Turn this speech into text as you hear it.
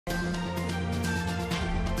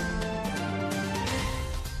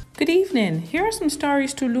Good evening. Here are some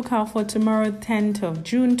stories to look out for tomorrow, 10th of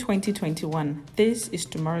June 2021. This is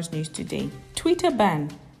tomorrow's news today. Twitter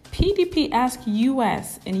ban. PDP asks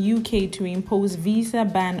US and UK to impose visa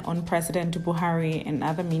ban on President Buhari and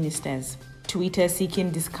other ministers. Twitter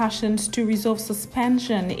seeking discussions to resolve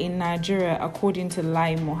suspension in Nigeria, according to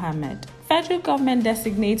Lai Mohammed. Federal government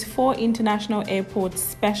designates 4 international airports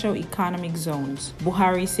special economic zones.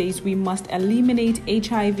 Buhari says we must eliminate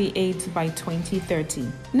HIV/AIDS by 2030.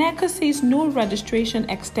 NECO says no registration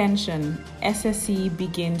extension. SSCE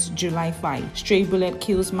begins July 5. Stray bullet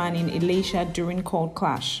kills man in Ilesha during cold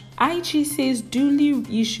clash. IG says duly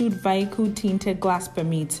issued vehicle tinted glass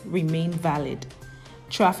permits remain valid.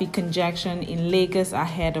 Traffic congestion in Lagos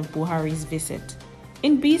ahead of Buhari's visit.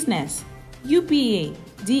 In business, UBA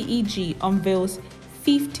DEG unveils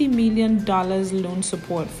 $50 million loan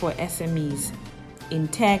support for SMEs. In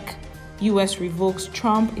tech, US revokes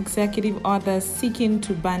Trump executive orders seeking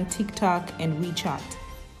to ban TikTok and WeChat.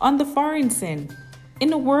 On the foreign scene,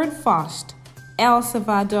 in a word fast, El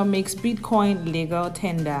Salvador makes Bitcoin legal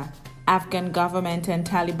tender. Afghan government and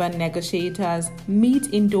Taliban negotiators meet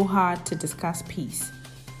in Doha to discuss peace.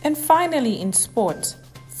 And finally, in sports,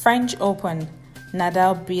 French Open,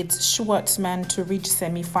 Nadal beats Schwartzman to reach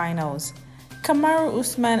semi-finals. Kamaru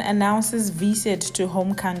Usman announces visit to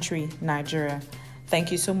home country, Nigeria.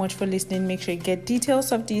 Thank you so much for listening. Make sure you get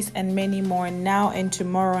details of these and many more now and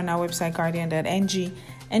tomorrow on our website, guardian.ng.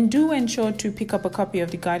 And do ensure to pick up a copy of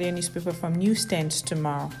the Guardian newspaper from newsstands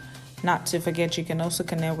tomorrow. Not to forget, you can also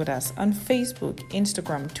connect with us on Facebook,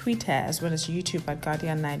 Instagram, Twitter, as well as YouTube at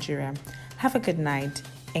Guardian Nigeria. Have a good night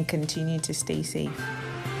and continue to stay safe.